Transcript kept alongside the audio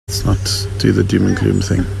Let's not do the doom and gloom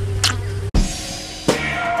thing.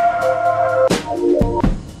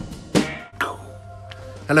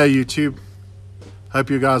 Hello YouTube,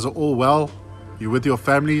 hope you guys are all well, you're with your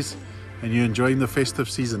families and you're enjoying the festive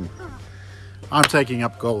season. I'm taking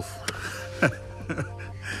up golf.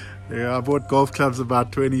 Yeah, I bought golf clubs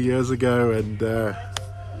about 20 years ago and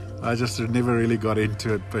I just never really got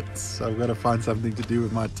into it, but I've got to find something to do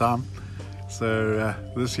with my time. So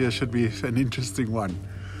this year should be an interesting one.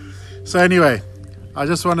 So anyway, I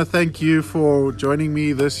just want to thank you for joining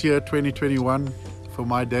me this year, 2021, for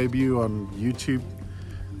my debut on YouTube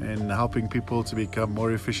and helping people to become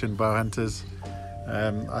more efficient bow hunters.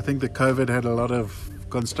 I think the COVID had a lot of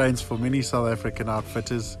constraints for many South African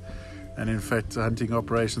outfitters and in fact hunting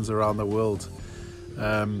operations around the world.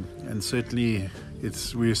 And certainly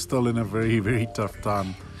we're still in a very, very tough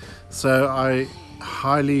time. So I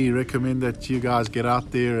highly recommend that you guys get out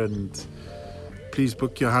there and please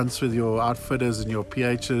book your hunts with your outfitters and your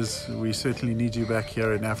PHs. We certainly need you back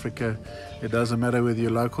here in Africa. It doesn't matter whether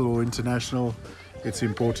you're local or international. It's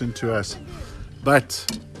important to us.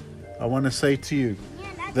 But I want to say to you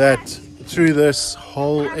that through this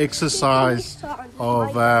whole exercise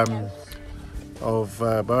of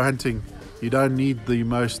bow hunting, you don't need the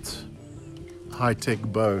most high-tech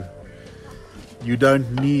bow. You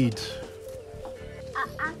don't need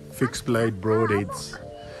fixed blade broadheads.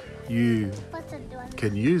 You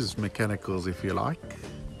can use mechanicals if you like.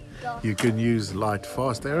 You can use light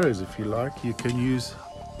fast arrows if you like. You can use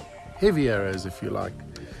heavy arrows if you like.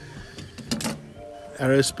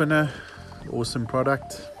 Arrow spinner, awesome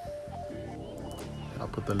product. I'll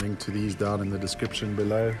put the link to these down in the description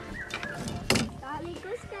below.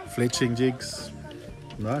 Fletching jigs,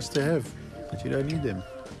 nice to have, but you don't need them.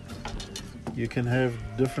 You can have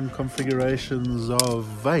different configurations of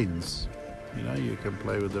vanes. You know, you can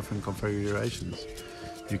play with different configurations.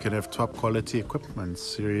 You can have top quality equipment,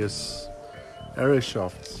 serious arrow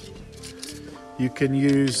shafts. You can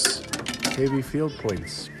use heavy field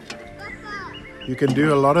points. You can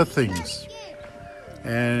do a lot of things.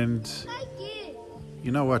 And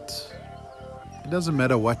you know what? It doesn't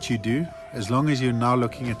matter what you do, as long as you're now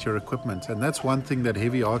looking at your equipment. And that's one thing that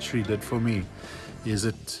heavy archery did for me, is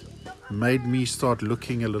it made me start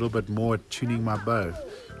looking a little bit more at tuning my bow,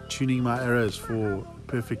 tuning my arrows for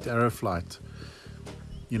perfect arrow flight,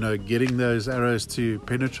 you know, getting those arrows to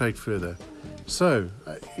penetrate further. So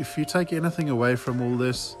if you take anything away from all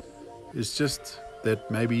this, it's just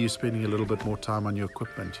that maybe you're spending a little bit more time on your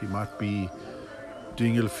equipment. You might be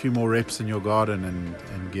doing a few more reps in your garden and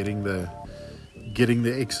getting the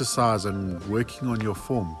exercise and working on your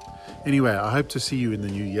form. Anyway, I hope to see you in the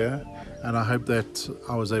new year, and I hope that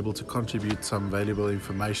I was able to contribute some valuable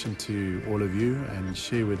information to all of you and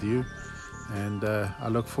share with you. And I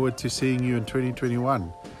look forward to seeing you in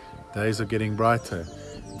 2021. Days are getting brighter.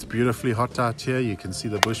 It's beautifully hot out here. You can see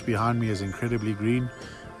the bush behind me is incredibly green.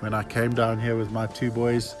 When I came down here with my two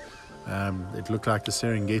boys, it looked like the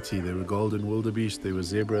Serengeti. There were golden wildebeest, there was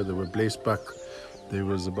zebra, there were blesbuck, there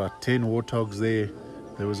was about 10 warthogs there.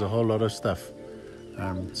 There was a whole lot of stuff.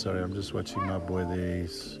 Sorry, I'm just watching my boy there. He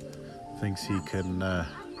thinks he can now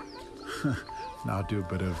do a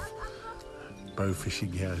bit of bow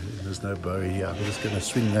fishing here. There's no bow here. I'm just going to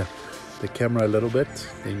swing the camera a little bit,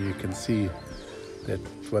 then you can see that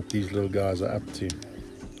what these little guys are up to.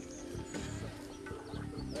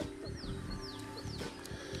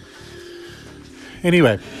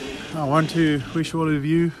 Anyway, I want to wish all of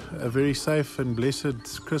you a very safe and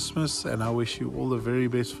blessed Christmas, and I wish you all the very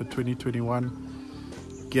best for 2021.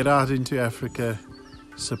 Get out into Africa,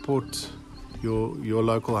 support your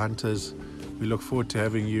local hunters. We look forward to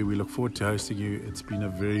having you. We look forward to hosting you. It's been a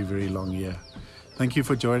very, very long year. Thank you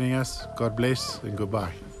for joining us. God bless and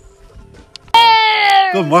goodbye.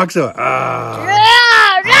 Kom, maak so.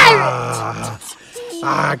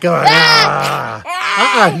 Kom aan.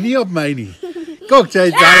 Nie op my nie. Kom,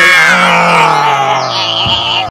 jy daar.